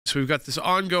So we've got this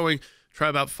ongoing trial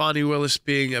about Fani Willis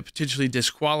being potentially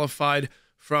disqualified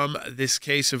from this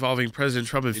case involving President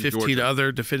Trump and 15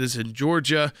 other defendants in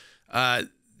Georgia.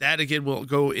 That, again, will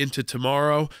go into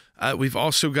tomorrow. We've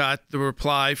also got the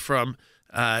reply from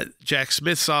Jack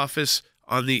Smith's office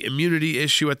on the immunity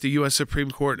issue at the U.S.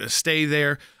 Supreme Court, a stay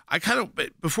there.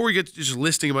 Before we get to just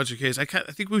listing a bunch of cases, I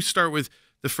think we start with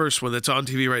the first one that's on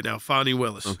TV right now, Fani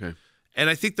Willis. Okay. And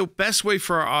I think the best way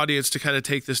for our audience to kind of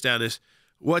take this down is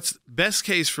what's best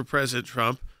case for President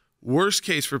Trump, worst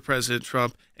case for President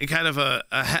Trump, and kind of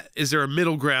is there a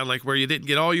middle ground, like where you didn't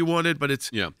get all you wanted, but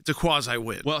it's a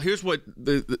quasi-win? Well, here's what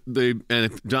and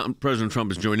if President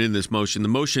Trump has joined in this motion, the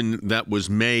motion that was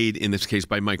made in this case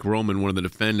by Mike Roman, one of the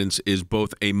defendants, is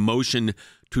both a motion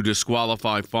to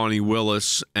disqualify Fani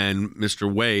Willis and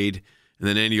Mr. Wade, and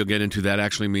then Andy will get into that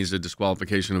actually means the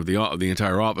disqualification of the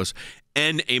entire office,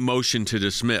 and a motion to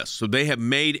dismiss. So they have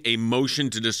made a motion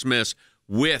to dismiss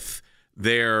with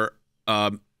their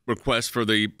request for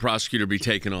the prosecutor to be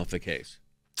taken off the case.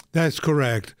 That's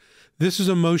correct. This is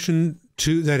a motion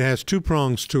that has two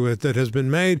prongs to it that has been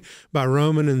made by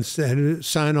Roman and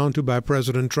signed on to by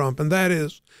President Trump, and that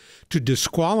is to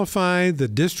disqualify the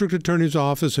district attorney's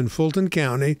office in Fulton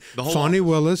County, Fani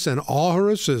Willis and all her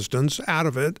assistants out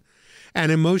of it, and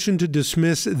a motion to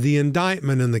dismiss the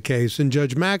indictment in the case. And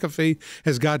Judge McAfee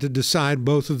has got to decide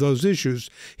both of those issues.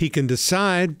 He can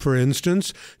decide, for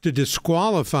instance, to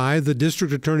disqualify the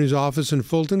district attorney's office in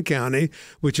Fulton County,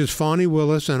 which is Fani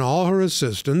Willis and all her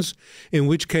assistants, in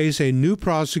which case a new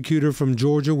prosecutor from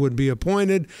Georgia would be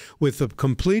appointed with the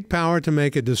complete power to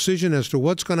make a decision as to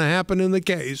what's going to happen in the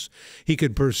case. He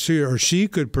could pursue, or she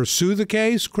could pursue the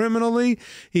case criminally.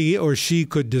 He or she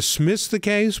could dismiss the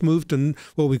case, move to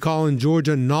what we call in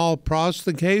Georgia null pros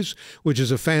the case, which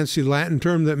is a fancy Latin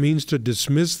term that means to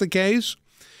dismiss the case,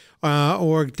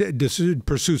 or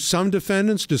pursue some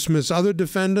defendants, dismiss other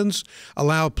defendants,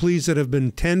 allow pleas that have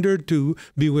been tendered to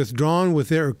be withdrawn with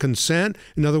their consent.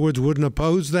 In other words, wouldn't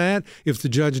oppose that if the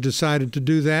judge decided to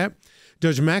do that.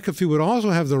 Judge McAfee would also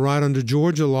have the right under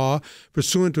Georgia law,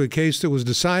 pursuant to a case that was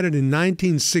decided in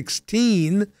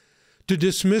 1916, to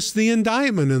dismiss the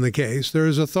indictment in the case. There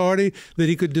is authority that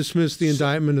he could dismiss the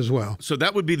indictment as well. So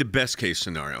that would be the best case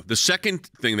scenario. The second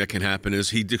thing that can happen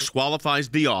is he disqualifies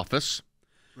the office.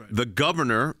 Right. The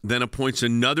governor then appoints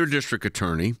another district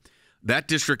attorney. That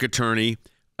district attorney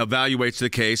evaluates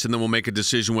the case and then will make a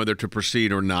decision whether to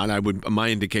proceed or not. My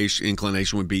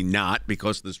inclination would be not,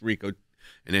 because this RICO,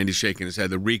 and Andy's shaking his head,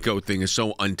 the RICO thing is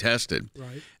so untested.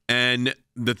 Right. And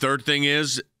the third thing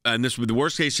is, and this would be the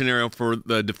worst case scenario for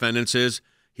the defendants, is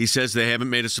he says they haven't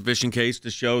made a sufficient case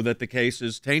to show that the case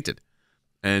is tainted,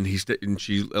 and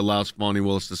she allows Fani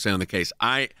Willis to stay on the case.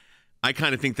 I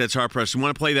kind of think that's hard pressed. You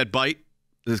want to play that bite?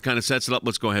 This kind of sets it up.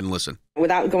 Let's go ahead and listen.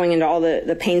 Without going into all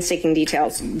the painstaking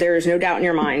details, there is no doubt in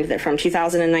your mind that from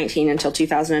 2019 until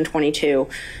 2022,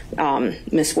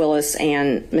 Ms. Willis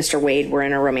and Mr. Wade were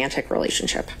in a romantic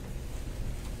relationship.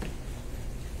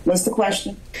 What's the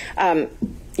question?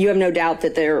 You have no doubt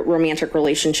that their romantic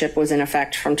relationship was in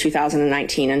effect from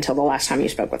 2019 until the last time you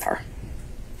spoke with her?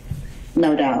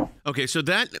 No doubt. Okay, so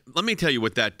let me tell you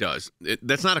what that does.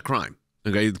 That's not a crime.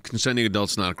 Okay, consenting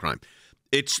adult's not a crime.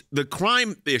 It's the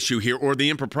crime issue here, or the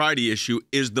impropriety issue,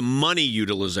 is the money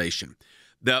utilization.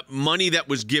 The money that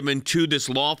was given to this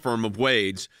law firm of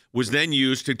Wade's was then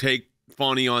used to take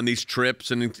Fani on these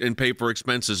trips and pay for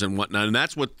expenses and whatnot. And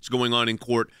that's what's going on in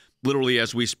court literally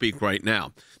as we speak right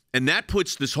now. And that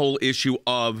puts this whole issue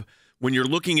of, when you're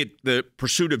looking at the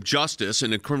pursuit of justice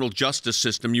in a criminal justice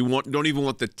system, you don't even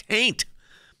want the taint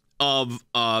of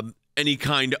any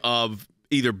kind of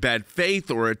either bad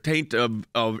faith or a taint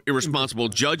of irresponsible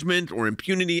judgment or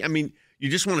impunity. I mean, you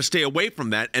just want to stay away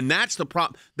from that. And that's the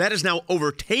problem. That has now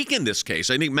overtaken this case.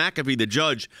 I think McAfee, the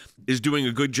judge, is doing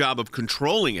a good job of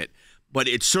controlling it, but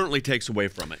it certainly takes away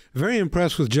from it. Very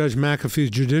impressed with Judge McAfee's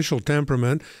judicial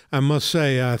temperament. I must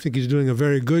say, I think he's doing a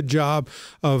very good job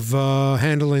of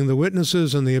handling the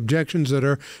witnesses and the objections that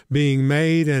are being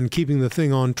made and keeping the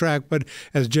thing on track. But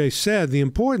as Jay said, the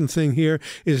important thing here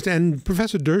is, and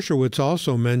Professor Dershowitz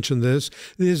also mentioned this,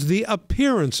 is the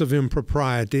appearance of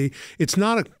impropriety. It's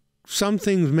not a Some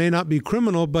things may not be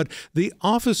criminal, but the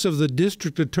office of the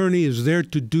district attorney is there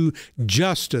to do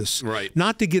justice, right?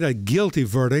 Not to get a guilty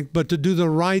verdict, but to do the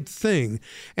right thing.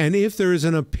 And if there is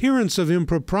an appearance of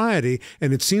impropriety,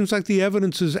 and it seems like the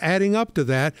evidence is adding up to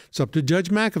that, it's up to Judge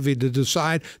McAfee to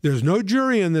decide. There's no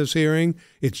jury in this hearing.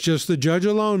 It's just the judge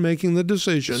alone making the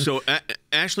decision. So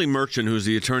Ashley Merchant, who's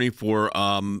the attorney for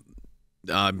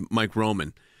Mike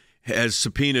Roman, has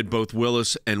subpoenaed both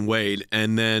Willis and Wade.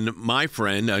 And then my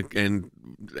friend, and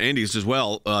Andy's as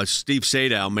well, Steve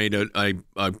Sadow made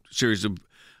a series of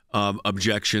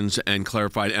objections and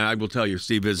clarified. And I will tell you,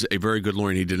 Steve is a very good lawyer,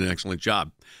 and he did an excellent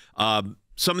job.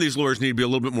 Some of these lawyers need to be a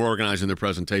little bit more organized in their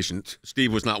presentations.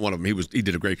 Steve was not one of them. He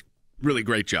did a really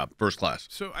great job, first class.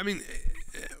 So, I mean,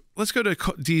 let's go to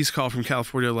Dee's call from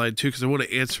California line 2, because I want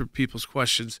to answer people's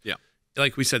questions. Yeah.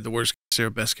 Like we said, the worst case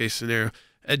scenario, best case scenario.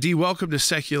 Dee, welcome to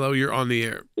Seculo. You're on the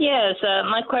air. Yes,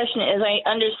 my question is, I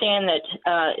understand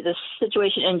that the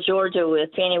situation in Georgia with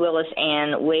Fani Willis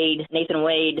and Nathan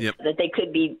Wade, that they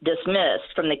could be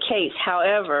dismissed from the case.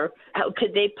 However,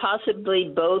 could they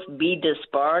possibly both be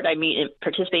disbarred? I mean,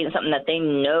 participate in something that they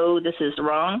know this is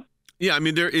wrong? Yeah, I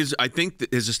mean, there is, I think,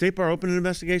 is the State Bar open an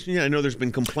investigation yet? I know there's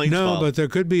been complaints No, filed. but there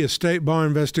could be a State Bar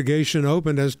investigation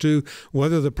opened as to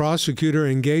whether the prosecutor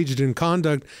engaged in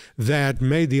conduct that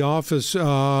made the office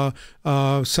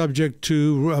subject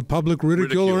to public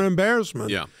ridicule or embarrassment.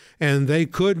 Yeah. And they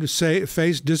could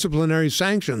face disciplinary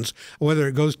sanctions. Whether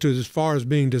it goes to as far as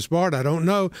being disbarred, I don't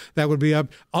know. That would be up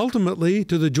ultimately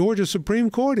to the Georgia Supreme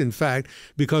Court, in fact,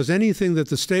 because anything that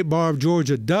the State Bar of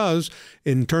Georgia does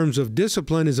in terms of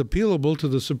discipline is appealable to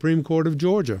the Supreme Court of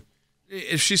Georgia.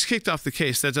 If she's kicked off the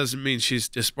case, that doesn't mean she's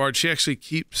disbarred. She actually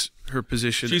keeps her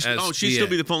position as she'd DA. still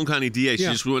be the Fulton County DA. She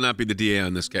Yeah. just would not be the DA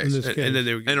on this case. And then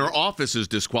And her office is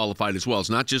disqualified as well. It's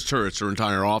not just her; it's her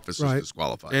entire office is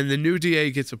disqualified. And the new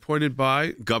DA gets appointed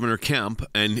by Governor Kemp,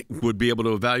 and would be able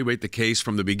to evaluate the case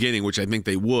from the beginning, which I think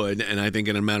they would. And I think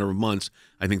in a matter of months,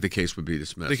 I think the case would be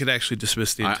dismissed. they could actually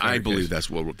dismiss the entire I believe case. that's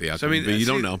what the outcome So, I mean, would be. You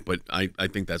don't see- know, but I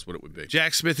think that's what it would be.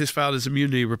 Jack Smith has filed his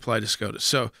immunity reply to SCOTUS.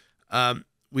 So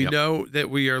we know that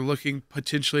we are looking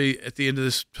potentially at the end of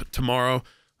this tomorrow,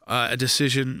 a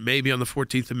decision maybe on the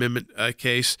 14th Amendment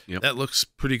case. Yep. That looks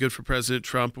pretty good for President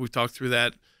Trump. We've talked through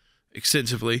that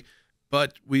extensively.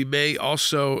 But we may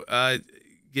also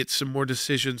get some more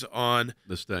decisions on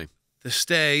The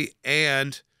stay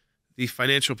and the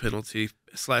financial penalty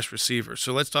 / receiver.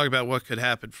 So let's talk about what could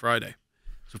happen Friday.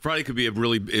 So Friday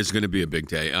is going to be a big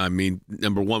day. I mean,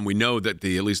 number one, we know that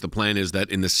at least the plan is that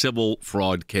in the civil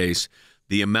fraud case,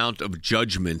 the amount of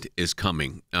judgment is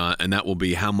coming, and that will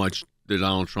be how much the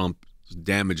Donald Trump's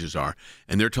damages are.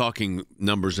 And they're talking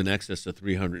numbers in excess of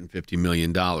 $350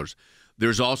 million.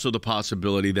 There's also the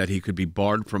possibility that he could be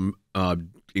barred from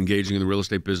engaging in the real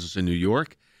estate business in New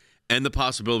York, and the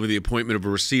possibility of the appointment of a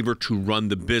receiver to run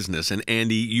the business. And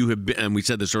Andy, you have been, and we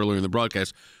said this earlier in the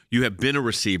broadcast, you have been a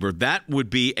receiver. That would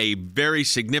be a very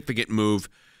significant move,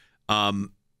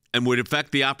 and would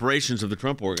affect the operations of the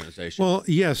Trump organization. Well,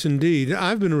 yes, indeed.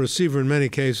 I've been a receiver in many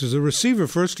cases. A receiver,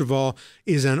 first of all,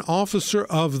 is an officer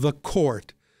of the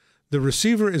court. The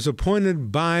receiver is appointed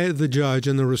by the judge,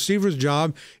 and the receiver's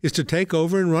job is to take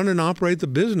over and run and operate the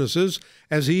businesses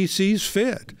as he sees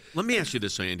fit. Let me ask you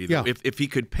this, Andy. Yeah. If he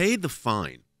could pay the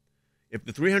fine, if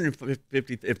there's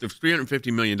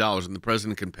 $350 million and the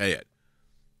president can pay it,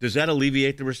 does that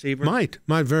alleviate the receiver? Might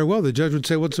very well. The judge would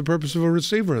say, what's the purpose of a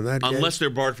receiver in that case? Unless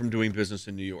they're barred from doing business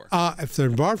in New York. If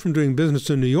they're barred from doing business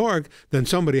in New York, then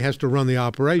somebody has to run the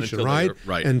operation, Until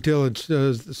right? Until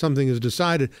it's something is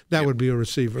decided, that would be a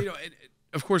receiver. You know,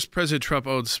 of course, President Trump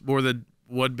owns more than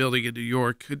one building in New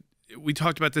York. We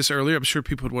talked about this earlier. I'm sure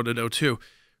people would want to know, too.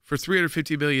 For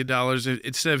 $350 million,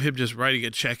 instead of him just writing a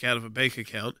check out of a bank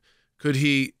account, could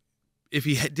he, if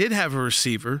he did have a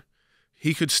receiver,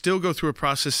 he could still go through a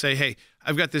process, say, hey,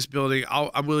 I've got this building.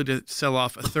 I'm willing to sell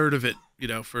off a third of it,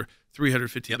 for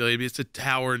 $350 million. It's a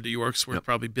tower in New York, it's worth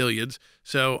probably billions.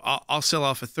 So I'll sell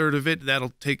off a third of it.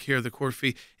 That'll take care of the court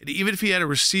fee. And even if he had a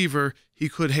receiver, he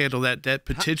could handle that debt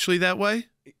potentially that way.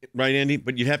 Right, Andy?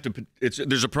 But you'd have to.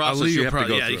 There's a process you have to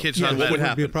go through. You can't what would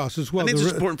happen? Be a process. Well, I think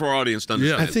it's important for our audience to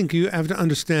understand. I think you have to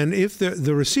understand if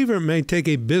the receiver may take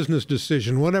a business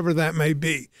decision, whatever that may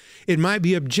be, it might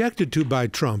be objected to by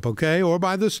Trump, okay, or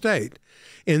by the state.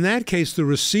 In that case, the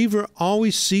receiver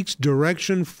always seeks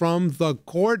direction from the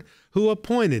court who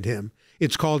appointed him.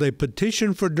 It's called a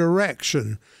petition for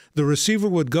direction. The receiver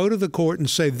would go to the court and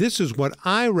say, this is what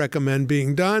I recommend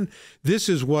being done. This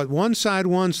is what one side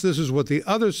wants. This is what the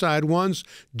other side wants.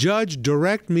 Judge,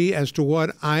 direct me as to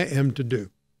what I am to do.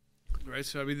 Right.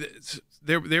 So, I mean,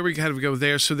 there we kind of go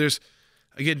there. So there's,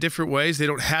 again, different ways. They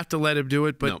don't have to let him do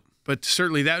it, but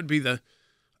certainly that would be a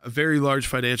very large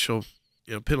financial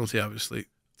penalty, obviously.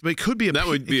 But it could be that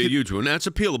would be a huge one. That's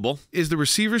appealable. Is the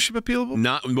receivership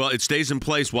appealable? Well, it stays in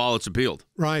place while it's appealed.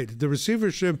 Right. The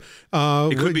receivership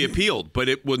it could be appealed, but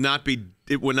it will not be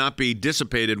it would not be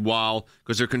dissipated while,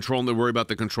 because they're worry about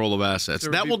the control of assets.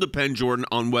 That will depend, Jordan,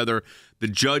 on whether the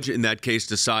judge in that case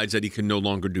decides that he can no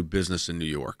longer do business in New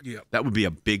York. Yep. That would be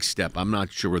a big step. I'm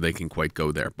not sure where they can quite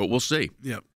go there, but we'll see.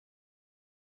 Yep.